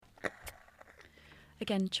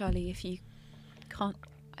Again, Charlie, if you can't,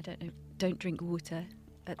 I don't know, don't drink water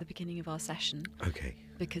at the beginning of our session. Okay.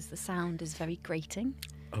 Because the sound is very grating.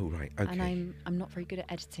 Oh, right. Okay. And I'm not very good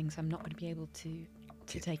at editing, so I'm not going to be able to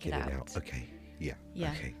take it out. Okay. Yeah.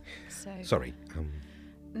 Yeah. Okay. So Sorry.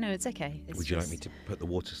 no, it's okay. Would you like me to put the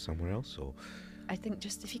water somewhere else, or? I think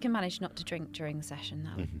just if you can manage not to drink during the session,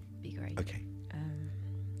 that would be great. Okay.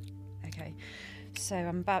 Okay. So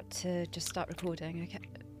I'm about to just start recording. Okay.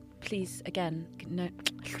 Please, again, no,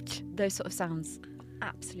 those sort of sounds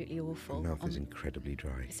absolutely awful. My mouth is incredibly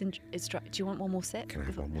dry. It's dry. Do you want one more sip? Can I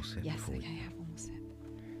have one more sip? Yes. Okay. Have one more sip.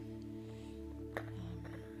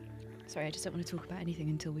 Sorry, I just don't want to talk about anything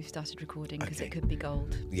until we've started recording because it could be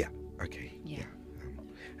gold. Yeah. Okay. Yeah.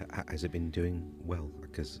 Has it been doing well?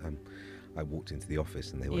 Because I walked into the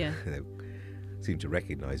office and they were they seemed to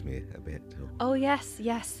recognise me a bit. Oh yes.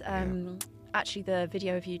 Actually, the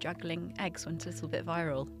video of you juggling eggs went a little bit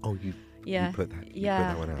viral. Oh, you put that? Put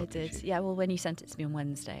that one out, I did. Yeah, well, when you sent it to me on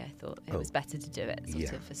Wednesday, I thought it was better to do it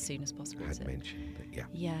sort of as soon as possible. I had mentioned, but yeah.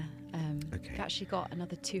 Yeah. Okay. It actually got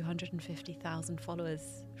another 250,000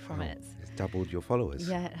 followers from it. It's doubled your followers.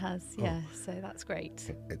 Yeah, it has. Yeah, so that's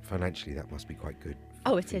great. Financially, that must be quite good.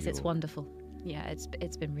 Oh, it is. It's wonderful. Yeah,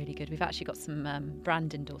 it's been really good. We've actually got some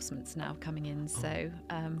brand endorsements now coming in. So,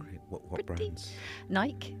 great. What brands?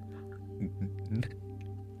 Nike.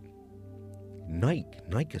 Nike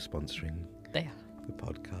are sponsoring They are. the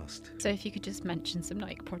podcast. So if you could just mention some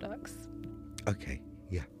Nike products. Okay,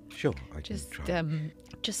 yeah, sure. I Just can try.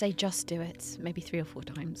 just say "just do it" maybe 3 or 4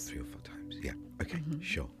 times. 3 or 4 times. Yeah. Okay.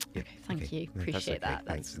 Sure. Yeah. Okay, thank you. No, Appreciate that's okay. that.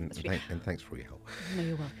 Thanks, and thanks for all your help. No,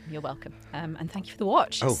 you're welcome. You're welcome. And thank you for the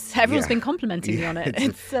watch. Oh, Everyone's yeah. been complimenting me on it.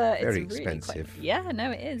 It's very really expensive. Yeah,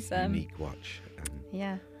 no, it is. Unique watch.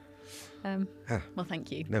 Yeah. Well,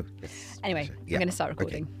 thank you. No. Anyway, I'm going to start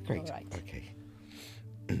recording. Okay, great. All right. Okay.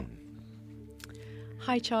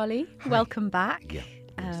 Hi, Charlie. Hi. Welcome back. Yeah.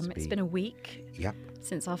 Nice to It's be- been a week Yep.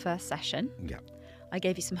 since our first session. Yep. I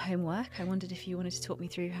gave you some homework. I wondered if you wanted to talk me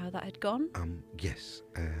through how that had gone. Yes.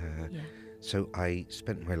 Yeah. So I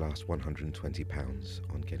spent my last £120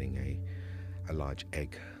 on getting a large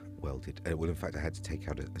egg welded. Well, in fact, I had to take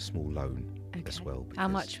out a small loan as well. How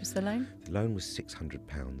because much was the loan? The loan was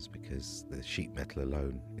 £600 because the sheet metal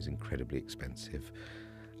alone is incredibly expensive.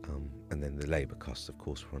 And then the labour costs, of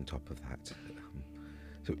course, were on top of that.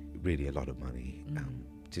 So really a lot of money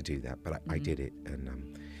to do that. But I did it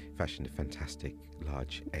and fashioned a fantastic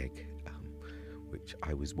large egg, which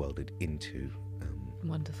I was welded into.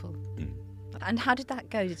 Wonderful. And how did that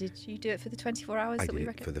go? Did you do it for the 24 hours I that we did it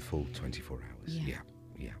reckon? for the full 24 hours. Yeah.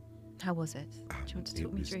 Yeah. How was it? Do you want to it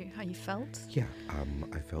talk me was- through how you felt? Yeah.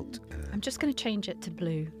 I felt. I'm just going to change it to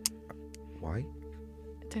blue. Why?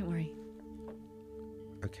 Don't worry.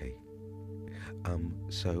 Okay.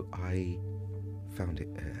 So I found it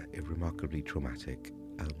remarkably traumatic.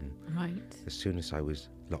 Right. As soon as I was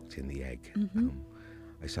locked in the egg,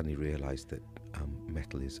 I suddenly realised that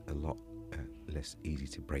metal is a lot less easy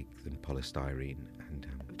to break than polystyrene. And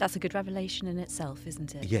That's a good revelation in itself,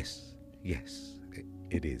 isn't it? yes,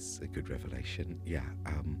 it is a good revelation. Yeah.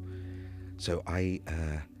 So I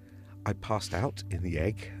passed out in the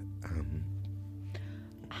egg.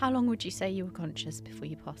 How long would you say you were conscious before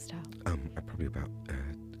you passed out? Probably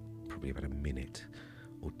about a minute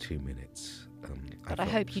or 2 minutes. But I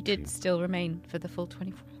hope you did still remain for the full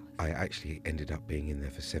 24 hours. I actually ended up being in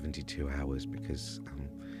there for 72 hours because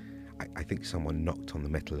I think someone knocked on the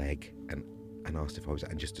metal egg and asked if I was,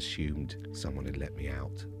 and just assumed someone had let me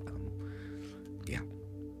out. Yeah.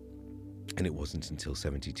 And it wasn't until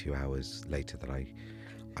 72 hours later that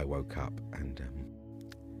I woke up and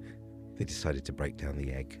they decided to break down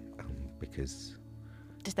the egg because...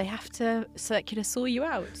 Did they have to circular saw you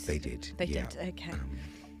out? They did. They yeah. did, okay.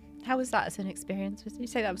 How was that as an experience? Would you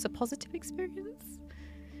say that was a positive experience?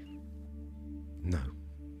 No.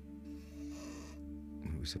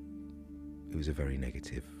 It was a very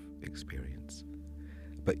negative experience.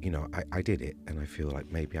 But I did it, and I feel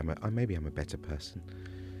like maybe I'm a better person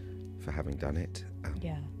for having done it.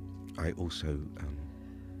 Yeah. I also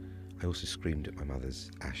screamed at my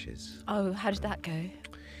mother's ashes. Oh, how did that go?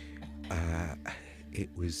 It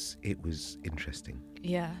was interesting.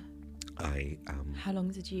 Yeah. I How long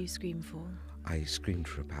did you scream for? I screamed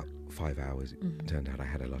for about 5 hours. It turned out I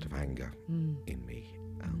had a lot of anger in me.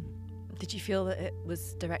 Did you feel that it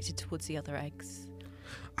was directed towards the other eggs?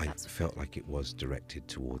 I felt like it was directed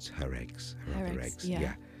towards her eggs, her other eggs.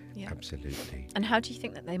 Yeah. Absolutely. And how do you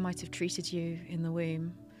think that they might have treated you in the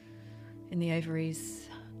womb, in the ovaries?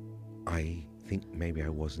 I think maybe I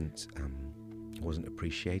wasn't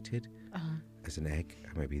appreciated as an egg.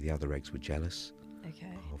 Maybe the other eggs were jealous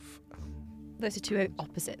Okay. of Those are two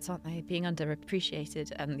opposites, aren't they? Being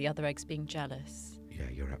underappreciated and the other eggs being jealous. Yeah,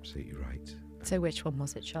 you're absolutely right. So which one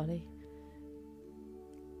was it, Charlie?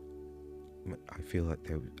 I feel like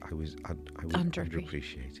I was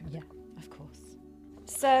underappreciated. Yeah, of course.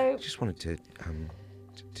 So I just wanted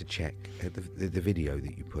to check the video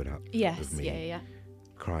that you put up yes, of me yeah.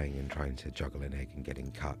 crying and trying to juggle an egg and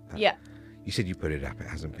getting cut. Yeah. You said you put it up. It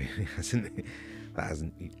hasn't been. It hasn't. That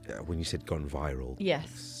hasn't. When you said gone viral.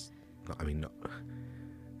 Yes.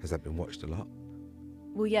 Has that been watched a lot?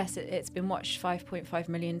 Well, yes, it's been watched 5.5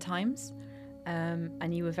 million times,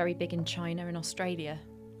 and you were very big in China and Australia.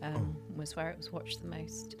 Was where it was watched the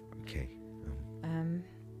most. Okay.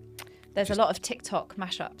 There's a lot of TikTok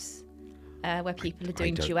mashups where people are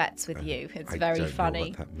doing duets with you. It's very funny. I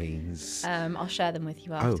don't know what that means. I'll share them with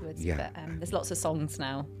you afterwards. Yeah. But there's lots of songs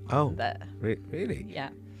now. Oh, that, really? Yeah.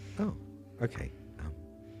 Oh, okay.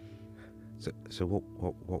 So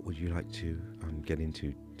what would you like to get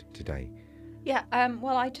into today? Yeah.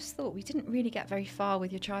 Well, I just thought we didn't really get very far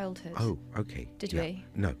with your childhood. Oh, okay. Did yeah. we?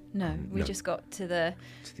 No. No, we just got to the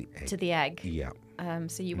egg. Yeah.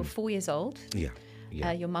 So you were 4 years old. Yeah.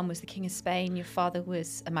 Yeah. Your mum was the King of Spain. Your father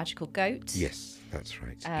was a magical goat. Yes, that's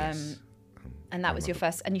right. Yes. And that was your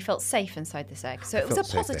first, and you felt safe inside this egg. So it was a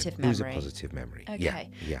positive memory. It was a positive memory. Okay.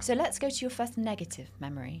 Yeah. So let's go to your first negative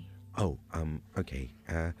memory. Oh, okay.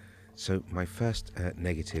 So my first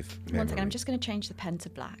negative memory. One second, I'm just going to change the pen to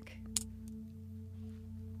black.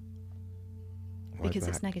 Why because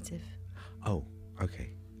black? It's negative. Oh,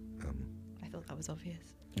 okay. I thought that was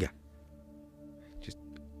obvious. Yeah.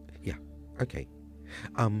 Okay.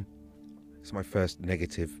 So my first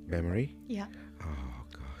negative memory. Yeah. Oh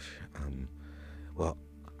gosh. Well,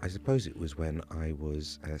 I suppose it was when I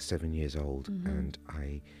was 7 years old and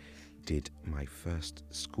I did my first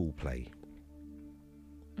school play.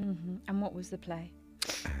 And what was the play?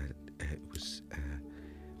 It was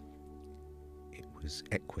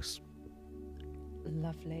Equus.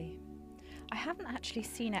 Lovely. I haven't actually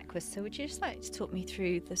seen Equus, so would you just like to talk me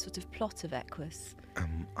through the sort of plot of Equus?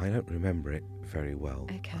 I don't remember it very well.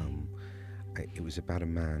 Okay. It was about a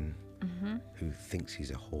man who thinks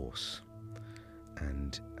he's a horse,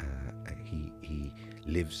 and he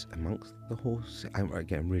lives amongst the horse. I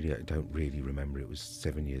don't really remember. It was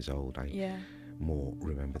 7 years old. I more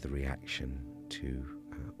remember the reaction to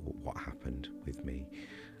what happened with me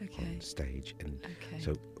on stage, and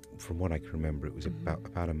so from what I can remember, it was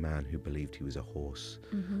about a man who believed he was a horse,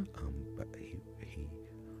 but he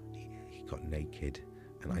got naked,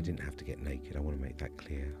 and I didn't have to get naked. I want to make that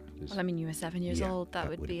clear. Well, I mean, you were 7 years old. That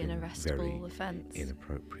would be an arrestable offence.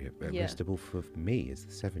 Inappropriate. Arrestable for me as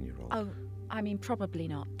the 7-year-old. Oh, I mean, probably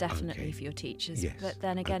not. Definitely for your teachers. Yes. But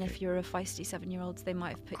then again, if you're a feisty 7-year-old, they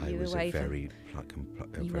might have put you away. I was a very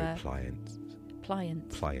pliant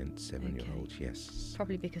 7-year-old. Yes.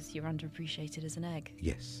 Probably because you're underappreciated as an egg.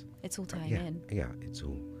 Yes. It's all tying in. Yeah, it's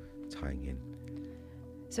all tying in.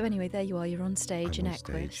 So anyway, there you are. You're on stage in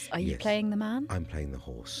Equus. Are you yes. playing the man? I'm playing the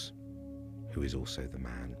horse, who is also the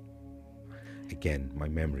man. Again, my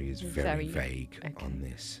memory is very vague on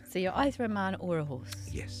this. So you're either a man or a horse?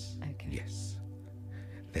 Yes. Okay. Yes.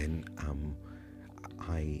 Then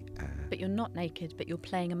I... But you're not naked, but you're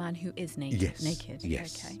playing a man who is naked. Yes. Naked.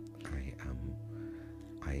 Yes. Okay.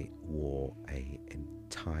 I wore a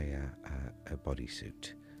entire a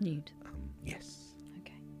bodysuit. Nude? Yes.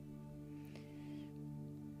 Okay.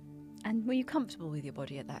 And were you comfortable with your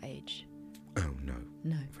body at that age? Oh, no.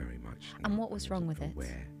 No. Very much. And what was wrong with it?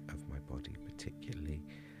 Aware of my body particularly.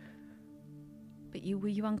 But were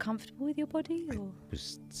you uncomfortable with your body? Or? I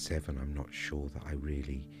was 7. I'm not sure that I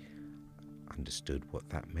really understood what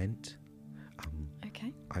that meant.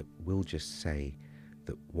 Okay. I will just say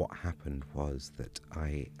that what happened was that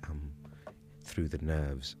I, through the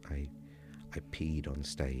nerves, I peed on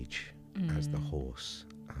stage as the horse.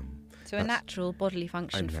 So a natural bodily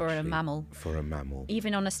function for a mammal. For a mammal.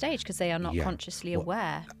 Even on a stage, because they are not consciously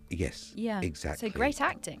aware. Yes. Yeah. Exactly. So great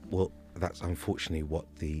acting. Well, that's unfortunately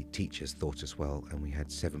what the teachers thought as well. And we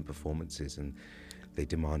had 7 performances, and they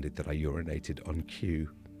demanded that I urinated on cue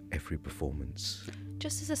every performance.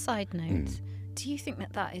 Just as a side note, do you think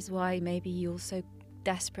that is why maybe you're so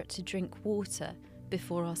desperate to drink water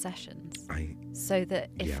before our sessions? So that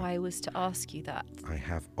if I was to ask you that... I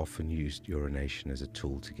have often used urination as a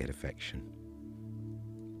tool to get affection.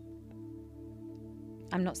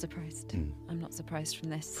 I'm not surprised. I'm not surprised from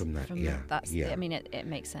this. From that, I mean, it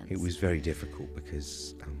makes sense. It was very difficult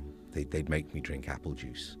because they'd make me drink apple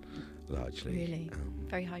juice, largely. Really?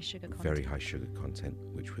 Very high sugar content. Very high sugar content,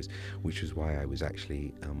 which was why I was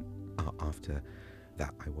actually, after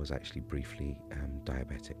that, I was actually briefly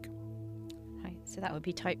diabetic. Right, so that would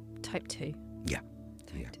be type 2. Yeah.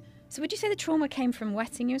 Right. Yeah. So would you say the trauma came from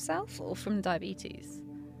wetting yourself or from diabetes?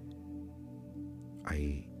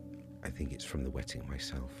 I think it's from the wetting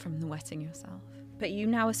myself. From the wetting yourself. But you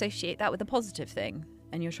now associate that with a positive thing,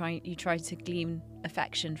 and you try to glean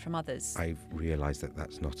affection from others. I've realised that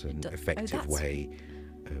that's not an effective way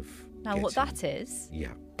of Now what that is,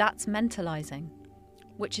 that's mentalising,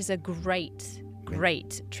 which is a great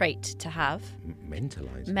trait to have.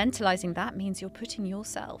 Mentalising? Mentalising, that means you're putting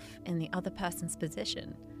yourself in the other person's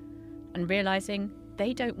position and realising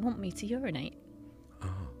they don't want me to urinate.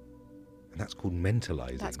 Oh, and that's called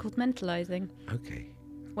mentalising? That's called mentalising. Okay.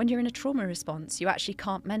 When you're in a trauma response, you actually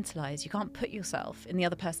can't mentalise. You can't put yourself in the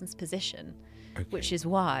other person's position, which is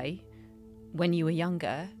why when you were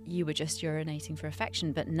younger, you were just urinating for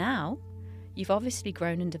affection. But now you've obviously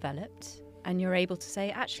grown and developed, and you're able to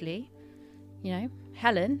say, actually, you know,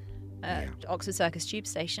 Helen at Oxford Circus Tube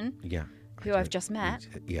Station, who I've just met,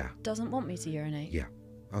 doesn't want me to urinate. Yeah.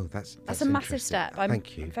 Oh, that's a massive step.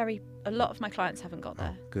 Thank you. A lot of my clients haven't got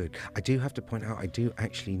there. Oh, good. I do have to point out, I do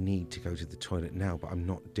actually need to go to the toilet now, but I'm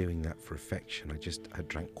not doing that for affection. I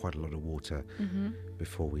drank quite a lot of water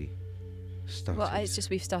before we started. Well, it's just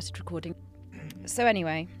we've started recording. So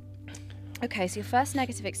anyway, okay, so your first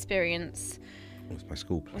negative experience was my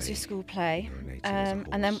school play. Was your school play.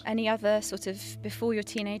 And then any other sort of, before your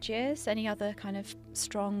teenage years, any other kind of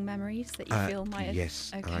strong memories that you feel might have...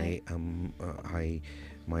 Yes, okay.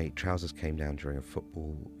 My trousers came down during a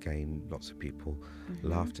football game. Lots of people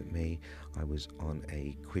laughed at me. I was on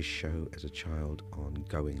a quiz show as a child on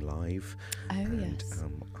Going Live. Yes.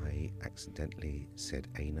 I accidentally said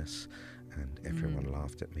anus, and everyone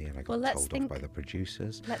laughed at me, and I got told off by the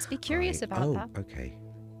producers. Let's be curious about that. Okay.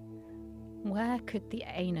 Where could the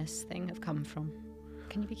anus thing have come from?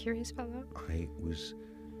 Can you be curious about that? I was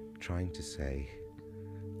trying to say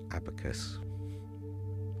abacus.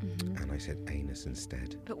 And I said anus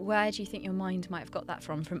instead. But where do you think your mind might have got that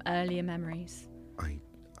from earlier memories? I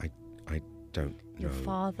don't know. Your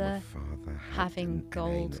father, having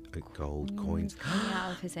gold coins coming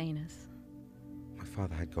out of his anus. My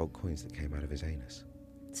father had gold coins that came out of his anus.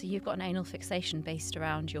 So you've got an anal fixation based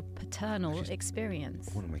around your paternal experience.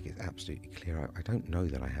 I want to make it absolutely clear. I don't know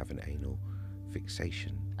that I have an anal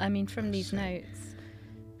fixation. I mean, from these notes,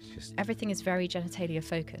 everything is very genitalia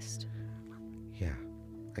focused. Yeah.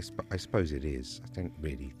 I suppose it is. I don't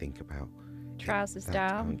really think about trousers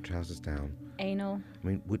down. Trousers down. Anal. I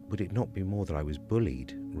mean, would it not be more that I was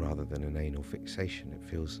bullied rather than an anal fixation? It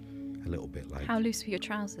feels a little bit like. How loose were your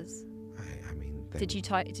trousers? I mean, did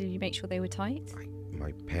you make sure they were tight?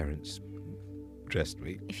 My parents dressed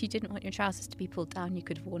me. If you didn't want your trousers to be pulled down, you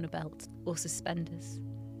could have worn a belt or suspenders.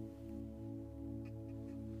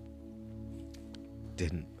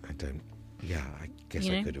 I don't. Yeah, I guess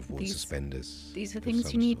I could have worn suspenders. These are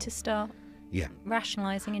things you need to start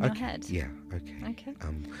rationalising in your head. Yeah, okay.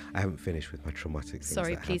 I haven't finished with my traumatic things.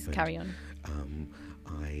 Sorry, please carry on.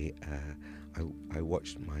 I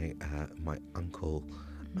watched my uncle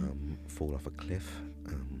fall off a cliff.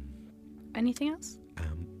 Anything else?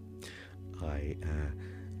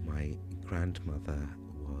 My grandmother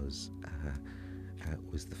was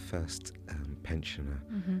the first pensioner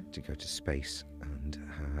to go to space, and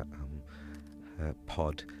her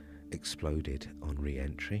pod exploded on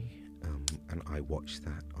re-entry, and I watched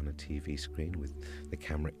that on a TV screen with the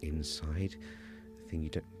camera inside. The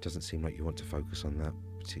thing doesn't seem like you want to focus on that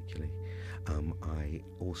particularly. I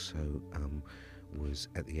also was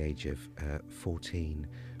at the age of 14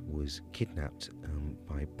 was kidnapped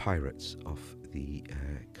by pirates off the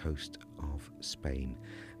coast of Spain.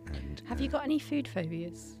 And have you got any food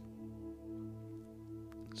phobias?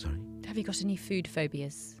 Sorry? Have you got any food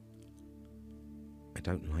phobias? I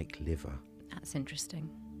don't like liver. That's interesting.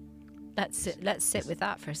 Let's sit with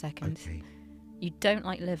that for a second. Okay. You don't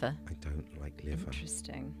like liver? I don't like liver.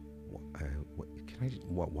 Interesting.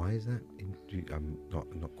 Why is that? I'm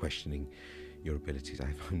not questioning your abilities.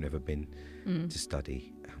 I've never been to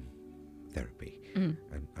study therapy, and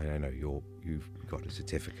I know you've got a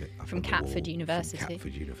certificate up from Catford University. From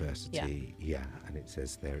Catford University, yeah, and it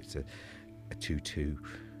says there it's a 2-2.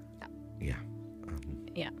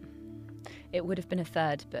 Yeah. It would have been a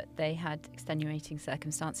 3rd, but they had extenuating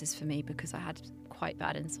circumstances for me because I had quite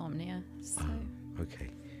bad insomnia. So okay.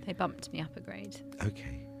 They bumped me up a grade.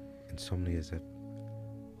 Okay. Insomnia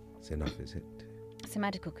it's enough, is it? It's a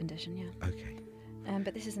medical condition, yeah. Okay.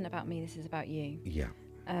 But this isn't about me, this is about you. Yeah.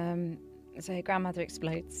 So grandmother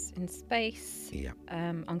explodes in space. Yeah.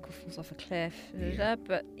 Uncle falls off a cliff.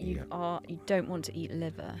 But you don't want to eat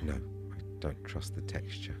liver. No, I don't trust the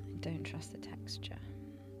texture. Don't trust the texture.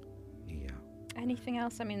 Yeah. Anything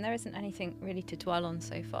else? I mean, there isn't anything really to dwell on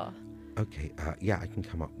so far. Okay. Yeah, I can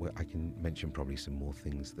come up with. I can mention probably some more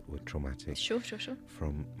things that were traumatic Sure.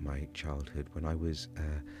 from my childhood. When I was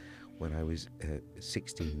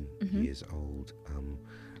 16 Mm-hmm. years old,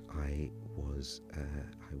 I was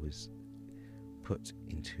put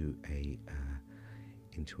into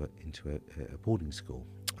a boarding school.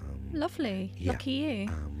 Lovely. Yeah. Lucky you.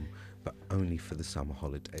 But only for the summer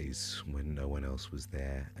holidays when no one else was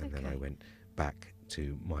there, and then I Okay. went back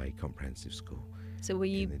to my comprehensive school. So were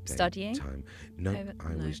in you the studying? daytime. No, Over-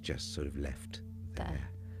 I no. was just sort of left there. There.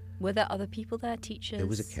 Were there other people there, teachers? There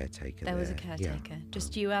was a caretaker There there. was a caretaker. Yeah.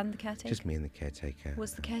 Just you and the caretaker? Just me and the caretaker.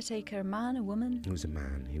 Was the caretaker a man, a woman? He was a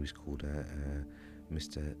man. He was called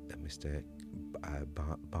Mr.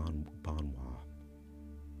 Barnois.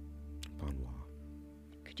 Barnois.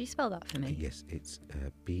 Could you spell that for me? Yes, it's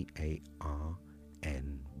Barny.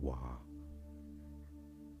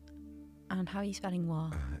 And how are you spelling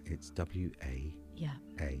wa? It's WAAAR. Yeah.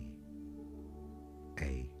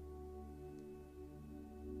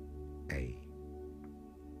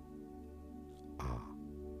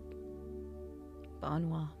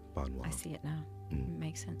 Barnois. Barnois. I see it now. Mm. It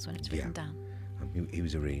makes sense when it's written Yeah. down. He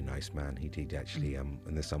was a really nice man. He did actually. In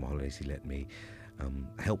the summer holidays, he let me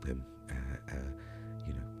help him.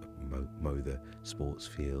 Mow the sports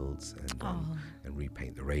fields and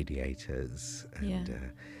repaint the radiators and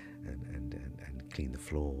clean the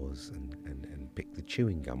floors and pick the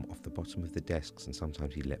chewing gum off the bottom of the desks. And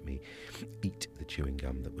sometimes he let me eat the chewing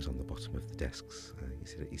gum that was on the bottom of the desks.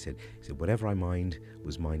 He said whatever I mined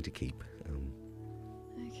was mine to keep.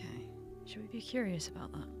 Okay. Should we be curious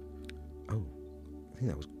about that? Oh, I think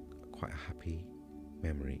that was quite a happy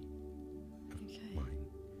memory of Okay. mine.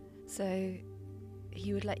 So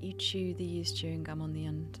he would let you chew the used chewing gum on the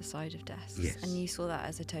underside of desks. Yes. And you saw that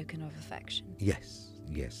as a token of affection. Yes.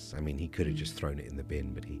 I mean, he could have just thrown it in the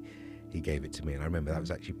bin, but he gave it to me, and I remember that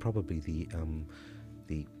was actually probably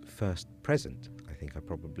the first present I think I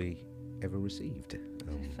probably ever received.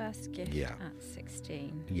 The first gift yeah. at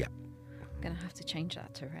 16. Yeah. I'm going to have to change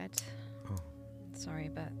that to red. Oh, Sorry,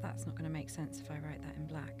 but that's not going to make sense if I write that in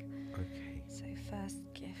black. okay. So first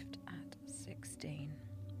gift at 16.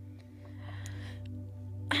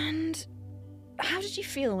 And how did you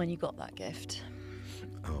feel when you got that gift?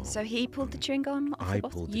 Oh, So he pulled the chewing gum off I the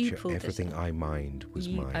bottom? pulled You the pulled everything it. I mined was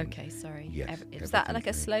mine. Okay, sorry. Yes, Is that everything like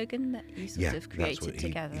a for me. slogan that you sort of created that's what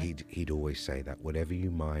together? he'd always say that whatever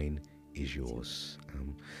you mine is yours.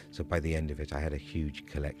 So by the end of it, I had a huge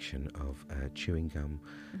collection of chewing gum,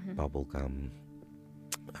 bubble gum.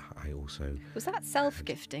 I also Was that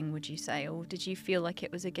self-gifting, would you say, or did you feel like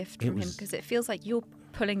it was a gift It from him? was- Because it feels like you're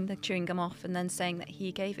pulling the chewing gum off and then saying that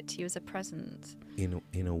he gave it to you as a present.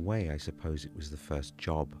 in a way, I suppose it was the first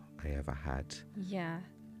job I ever had. Yeah.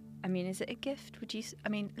 I mean, is it a gift?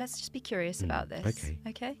 Let's just be curious about this. okay.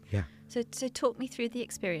 Okay? Yeah. So talk me through the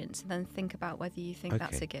experience and then think about whether you think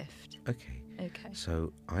that's Okay. a gift. Okay. Okay.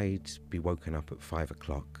 So I'd be woken up at 5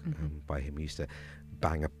 o'clock by him. He used to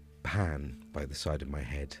bang a pan by the side of my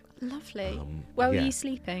head. Lovely. Where were yeah. you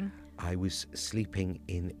sleeping? I was sleeping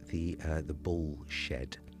in the bull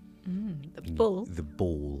shed. The bull? The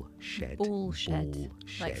ball shed. Ball shed. Ball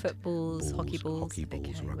Like shed. footballs, hockey balls. Hockey balls,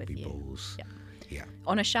 Okay, with rugby you. balls. Yeah. Yeah.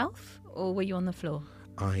 On a shelf, or were you on the floor?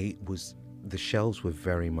 The shelves were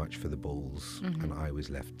very much for the balls, and I was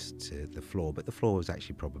left to the floor. But the floor was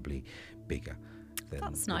actually probably bigger than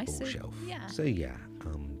That's the nice. ball So, shelf. yeah. So yeah,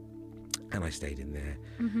 and I stayed in there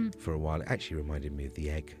for a while. It actually reminded me of the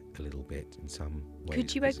egg a little bit in some ways.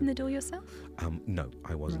 Could you open the door yourself? No,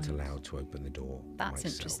 I wasn't Right. allowed to open the door. That's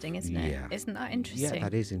myself. interesting, isn't it? Yeah. Isn't that interesting? Yeah,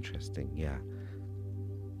 that is interesting. Yeah.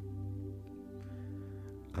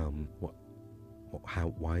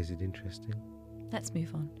 Why is it interesting? Let's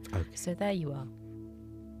move on. Okay. So there you are.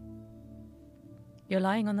 You're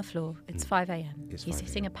lying on the floor. It's 5 a.m. It's He's 5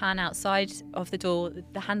 hitting a pan outside of the door,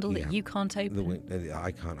 the handle Yeah. that you can't open.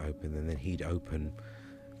 I can't open, and then he'd open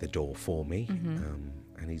the door for me, Mm-hmm.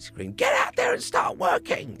 and he'd scream, "Get out there and start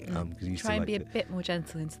working!" 'Cause he used Try to and like be a to- bit more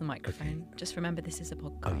gentle into the microphone. Just remember this is a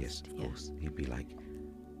podcast. Oh yes, of course. He'd be like,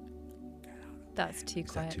 That's too "Is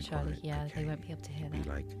that quiet, too Charlie. quiet?" Yeah, Okay. they won't be able to hear He'd be that.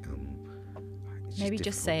 like, it's Maybe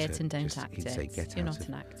just say difficult it to and don't just- act he'd it. say, "Get You're out not of-"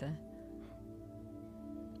 an actor.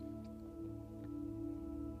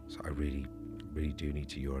 So I really, really do need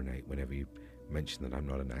to urinate whenever you mention that I'm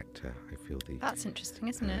not an actor. I feel the That's interesting,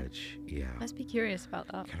 isn't it? urge. Yeah. Let's be curious about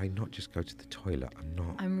that. Can I not just go to the toilet? I'm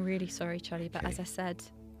not. I'm really sorry, Charlie, but as Okay. I said,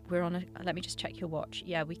 we're on a. Let me just check your watch.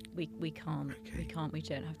 Yeah, we can't. Okay. We can't. We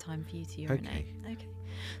don't have time for you to urinate. Okay. Okay.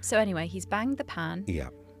 So anyway, he's banged the pan. Yeah.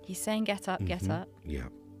 He's saying, "Get up, get Mhm. up." Yeah.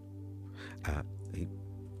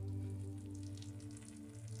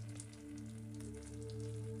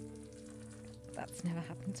 That's never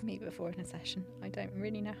happened to me before in a session. I don't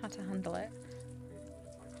really know how to handle it.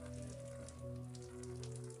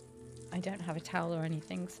 I don't have a towel or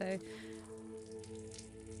anything, so...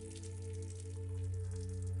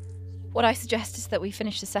 What I suggest is that we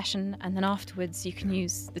finish the session and then afterwards you can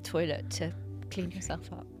use the toilet to clean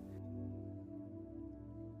yourself up.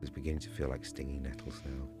 It's beginning to feel like stinging nettles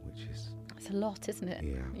now, which is... It's a lot, isn't it?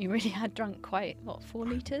 Yeah. You really had drunk quite, what, 4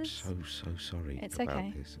 litres? I'm so sorry It's about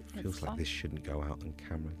okay. this. It It's feels like fine. this shouldn't go out on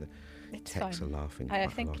camera. The It's techs fine. are laughing I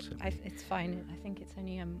quite think a lot at me. it's fine. I think it's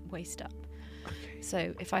only waist up. Okay.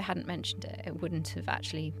 So if I hadn't mentioned it, it wouldn't have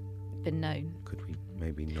actually been known. Could we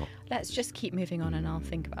maybe not... Let's just keep moving on and I'll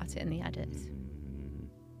think about it in the edits.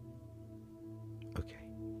 Okay.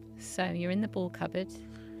 So you're in the ball cupboard.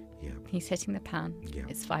 Yeah. He's hitting the pan. Yeah.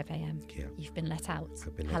 It's 5 a.m. Yeah. You've been let out.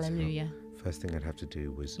 I've been let out. Hallelujah. First thing I'd have to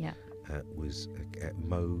do was Yeah.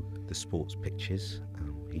 mow the sports pitches.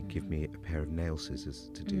 He'd give me a pair of nail scissors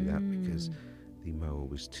to do that because the mower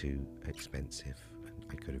was too expensive and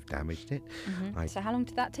I could have damaged it. So how long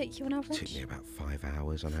did that take you on It average? took me about 5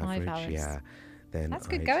 hours on 5 average. hours. Yeah. Then That's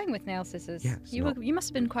good I'd- going with nail scissors. Yeah, it's you not- you must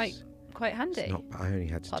have been it's- quite handy. It's not, I only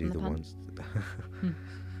had to Pardon do the the pun. ones.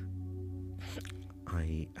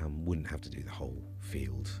 I wouldn't have to do the whole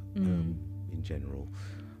field in general.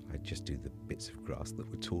 I'd just do the bits of grass that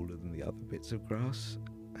were taller than the other bits of grass,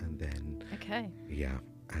 and then Okay. yeah,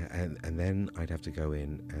 and then I'd have to go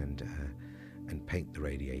in and paint the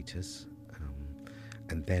radiators,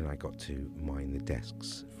 and then I got to mine the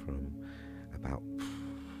desks from about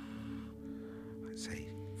I'd say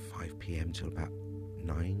 5 p.m. till about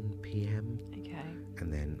 9 p.m. Okay.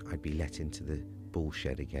 and then I'd be let into the ball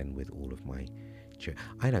shed again with all of my...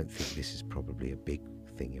 I don't think this is probably a big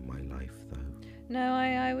thing in my life, though. No,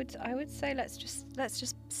 I would say let's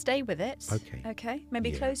just stay with it. Okay. Okay. Maybe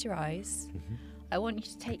Yeah. close your eyes. Mhm. I want you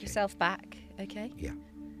to take Okay. yourself back. Okay. Yeah.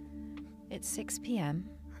 It's 6 p.m.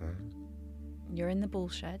 Huh? You're in the ball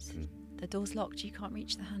shed. Mm. The door's locked. You can't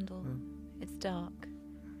reach the handle. Oh. It's dark,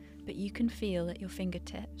 but you can feel at your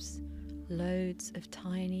fingertips loads of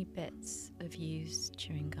tiny bits of used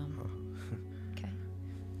chewing gum. Oh. Okay.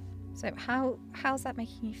 So how's that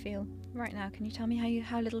making you feel right now? Can you tell me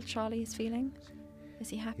how little Charlie is feeling? Is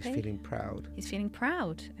he happy? He's feeling proud. He's feeling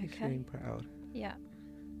proud. Okay. He's feeling proud. Yeah.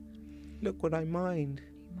 Look what I mined.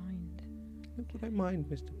 You mind. Look what I mined,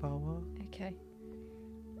 Mr. Bawa. Okay.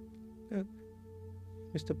 Look,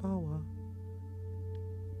 Mr. Bawa.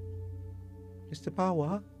 Mr.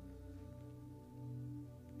 Bawa.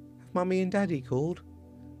 Have Mummy and Daddy called?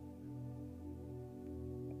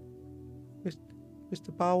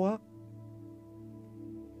 Mr. Bawa.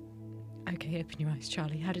 Okay, open your eyes,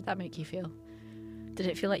 Charlie. How did that make you feel? Did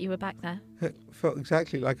it feel like you were back there? It felt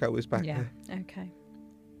exactly like I was back there. Okay.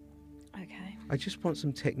 Okay. I just want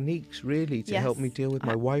some techniques, really, to help me Yes. deal with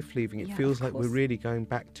my wife leaving. It yeah, feels of like we're course. really going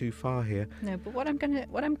back too far here. No, but what I'm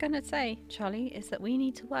gonna say, Charlie, is that we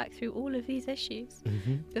need to work through all of these issues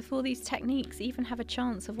before these techniques even have a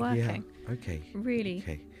chance of working. Yeah. Okay. Really.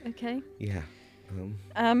 Okay. Okay. Yeah.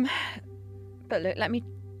 But look, let me.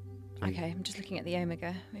 We- Okay, I'm just looking at the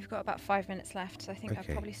Omega. We've got about 5 minutes left, so I think I'll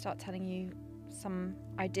Okay. probably start telling you some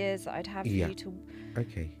ideas that I'd have for Yeah. you to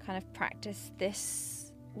Okay. kind of practice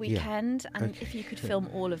this weekend, and Okay. if you could film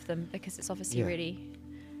all of them, because it's obviously Yeah. really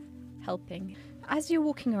helping. As you're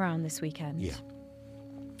walking around this weekend, Yeah.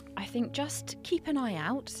 I think just keep an eye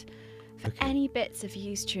out for Okay. any bits of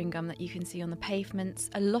used chewing gum that you can see on the pavements.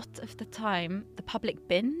 A lot of the time, the public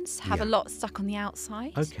bins have a Yeah. lot stuck on the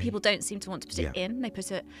outside. Okay. People don't seem to want to put it Yeah. in. They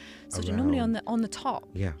put it sort of normally on Around. the top.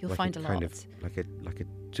 Yeah. You'll like find a kind lot. of like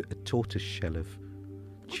a tortoise shell of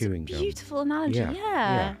That's chewing a gum. beautiful analogy. Yeah, Yeah.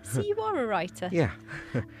 yeah. See, you are a writer. Yeah.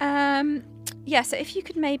 Yeah, so if you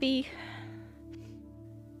could maybe...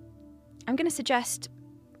 I'm going to suggest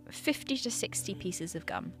 50 to 60 pieces of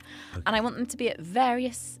gum. Okay. And I want them to be at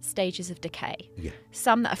various stages of decay. Yeah.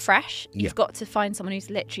 Some that are fresh, Yeah. you've got to find someone who's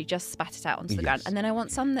literally just spat it out onto the ground. Yes. And then I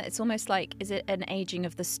want some that it's almost like, is it an aging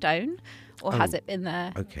of the stone? Or has Oh, it been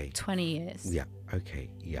there Okay. 20 years? Yeah. Okay.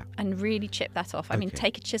 Yeah. And really chip that off. I mean, Okay.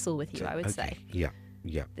 take a chisel with you, I would say. Yeah.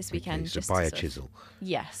 Yeah. This weekend, Okay, so just buy to a sort of- chisel.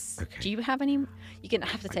 Yes. Okay. Do you have any? You're going to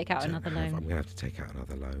have to take out Don't another have- loan. I'm going to have to take out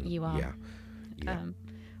another loan. You are. Yeah. Yeah.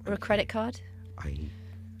 Or a credit card.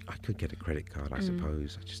 I could get a credit card, I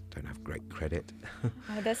suppose. I just don't have great credit.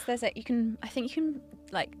 There's a, I think you can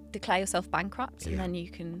like declare yourself bankrupt and Yeah. then you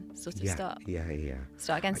can sort of yeah. start Yeah. again.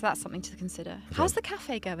 So that's something to consider. How's the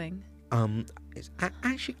cafe going? It's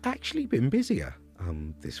actually been busier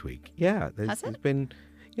this week. Yeah. Has it? There's been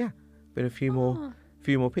a few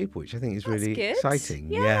more people, which I think is That's really good. exciting.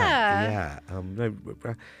 Yeah. Yeah. No,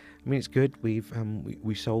 I mean, it's good.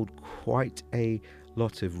 We sold quite a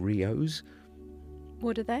lot of Rios.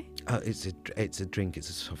 What are they? It's a drink. It's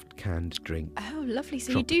a soft canned drink. Oh, lovely.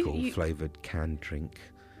 So Tropical you do flavoured canned drink.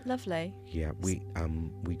 Lovely. Yeah, we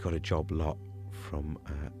got a job lot from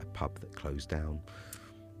a pub that closed down.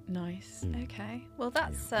 Nice. Okay. Well,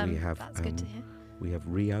 that's Yeah. that's good to hear. We have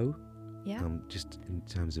Rio. Yeah. Just in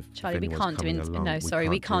terms of Charlie, we if can't anyone's coming along,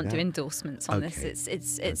 we can't do that. endorsements on Okay. this.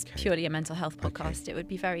 It's Okay. purely a mental health Okay. podcast. It would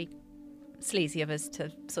be very sleazy of us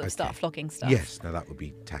to sort of start Okay. flogging stuff. Yes, no, that would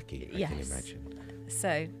be tacky. I can Yes. imagine.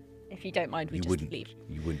 So, if you don't mind, we You just wouldn't. leave.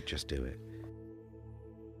 You wouldn't just do it.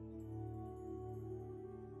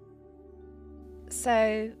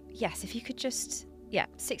 So, yes, if you could just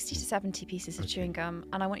 60 to 70 pieces of Okay. chewing gum,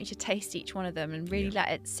 and I want you to taste each one of them and really Yeah.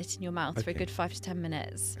 let it sit in your mouth for a Okay. good 5 to 10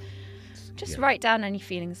 minutes. Just Yeah, write down any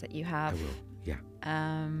feelings that you I have. will. Yeah,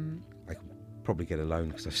 Um, I can probably get a loan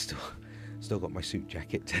because I've still got my suit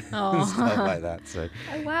jacket Oh. and stuff like that. So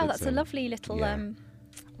oh wow, It's, that's a lovely little yeah.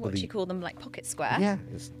 what do the- you call them, like pocket square? yeah,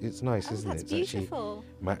 it's nice, Oh, isn't that's it? It's beautiful.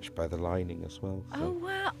 actually matched by the lining as well. So. Oh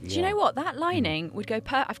wow! Do you yeah. know what, that lining would go?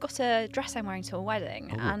 I've got a dress I'm wearing to a wedding,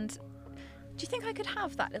 Oh. and do you think I could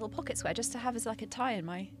have that little pocket square just to have as like a tie in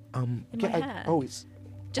my in my get a- hair? oh, it's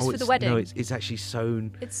just for the it's- wedding? No, it's actually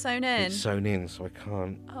sewn. It's sewn in. It's sewn in, so I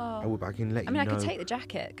can't. Oh. I can let I mean, you I know. could take the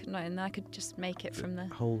jacket, couldn't I? And then I could just make it from the.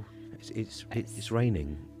 whole. It's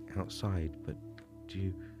raining outside, but do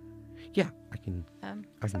you? Yeah, I can. I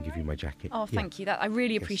is can that give you right? my jacket. Oh, Yeah. thank you. That I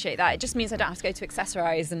really Yes, appreciate that. It just means I don't have to go to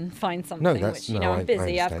Accessorize and find something, that's which I'm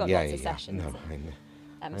busy. I've understand. got Yeah, lots of yeah, sessions. No, I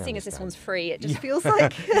know. Seeing as this understand. one's free, it just feels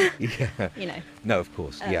like, Yeah. you know. No, of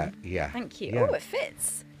course. Yeah. Thank you. Yeah. Oh, it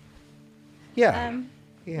fits. Yeah.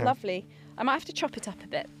 Yeah. Lovely. I might have to chop it up a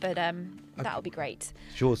bit, but that'll be great.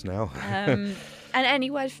 It's yours now. And any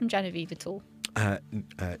word from Genevieve at all?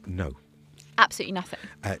 No. Absolutely nothing.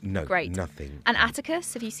 No. Great. Nothing. And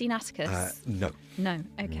Atticus? Have you seen Atticus? No. No.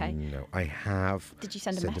 Okay. No. I have. Did you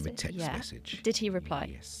send a him a message? text Yeah. message. Did he reply?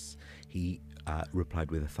 Yes. He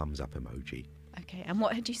replied with a thumbs up emoji. Okay. And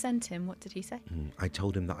what had you sent him? What did he say? I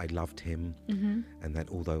told him that I loved him, and that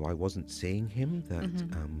although I wasn't seeing him,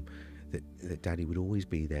 that Daddy would always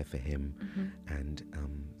be there for him, and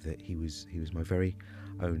that he was my very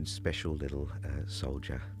own special little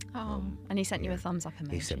soldier. Oh, and he sent you a thumbs up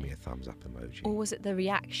emoji. He sent me a thumbs up emoji. Or was it the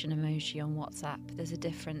reaction emoji on WhatsApp? There's a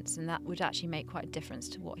difference, and that would actually make quite a difference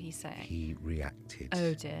to what he's saying. He reacted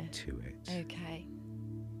Oh dear. to it. Okay.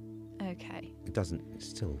 Okay. It doesn't. It's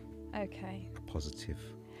still Okay. a positive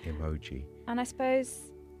emoji. And I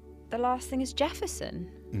suppose the last thing is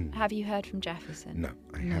Jefferson. Mm. Have you heard from Jefferson? No,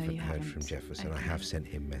 I No, haven't you heard from haven't. Jefferson. I Okay. have sent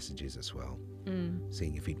him messages as well, Mm.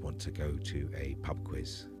 seeing if he'd want to go to a pub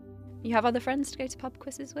quiz. You have other friends to go to pub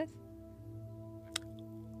quizzes with?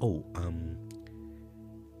 Oh,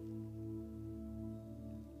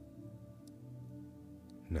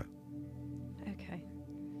 no. Okay.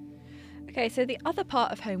 Okay, so the other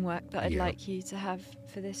part of homework that I'd Yeah. like you to have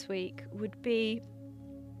for this week would be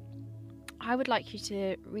I would like you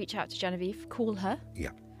to reach out to Genevieve, call her. Yeah.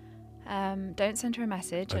 Don't send her a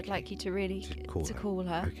message. I'd Okay. like you to really To call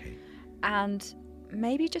her. Okay. and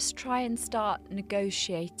maybe just try and start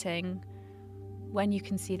negotiating when you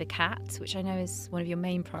can see the cat, which I know is one of your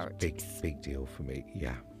main priorities. Big deal for me.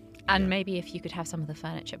 Yeah. And yeah. maybe if you could have some of the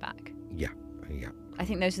furniture back. Yeah. I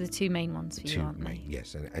think those are the two main ones for you, Two aren't they? main,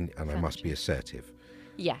 yes, and I must be assertive.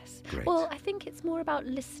 Yes. Great. Well, I think it's more about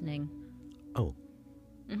listening. Oh,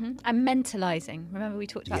 And mentalising. Remember we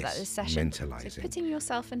talked about Yes, that this session. So mentalising. putting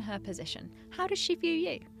yourself in her position. How does she view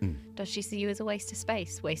you? Mm. Does she see you as a waste of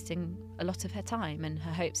space, wasting a lot of her time and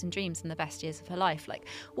her hopes and dreams and the best years of her life? Like,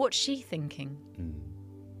 what's she thinking?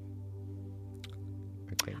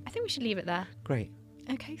 okay. I think we should leave it there. Great.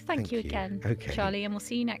 Okay, thank you again, Okay. Charlie, and we'll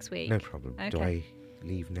see you next week. No problem. Do Okay. I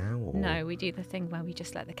leave now or? No, we do the thing where we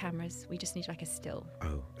just let the cameras, we just need like a still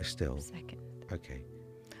Oh, still. second. Okay.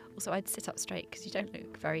 Also, I'd sit up straight because you don't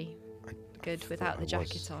look very I good thought without I the was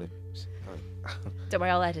jacket on. flipped. Oh. Don't worry,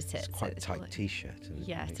 I'll edit it. It's quite a it's all tight like- T-shirt. And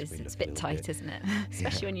Yeah, makes it is. me It's a look bit little tight, isn't it?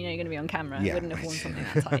 Especially Yeah. when you know you're going to be on camera. I Yeah, wouldn't have I worn see. something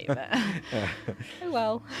that tight, but oh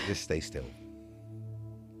well. Just stay still.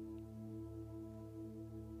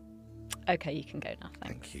 Okay, you can go now.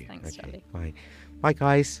 Thanks. Thank you. Thanks, Okay. Charlie. Bye. Bye,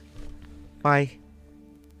 guys. Bye.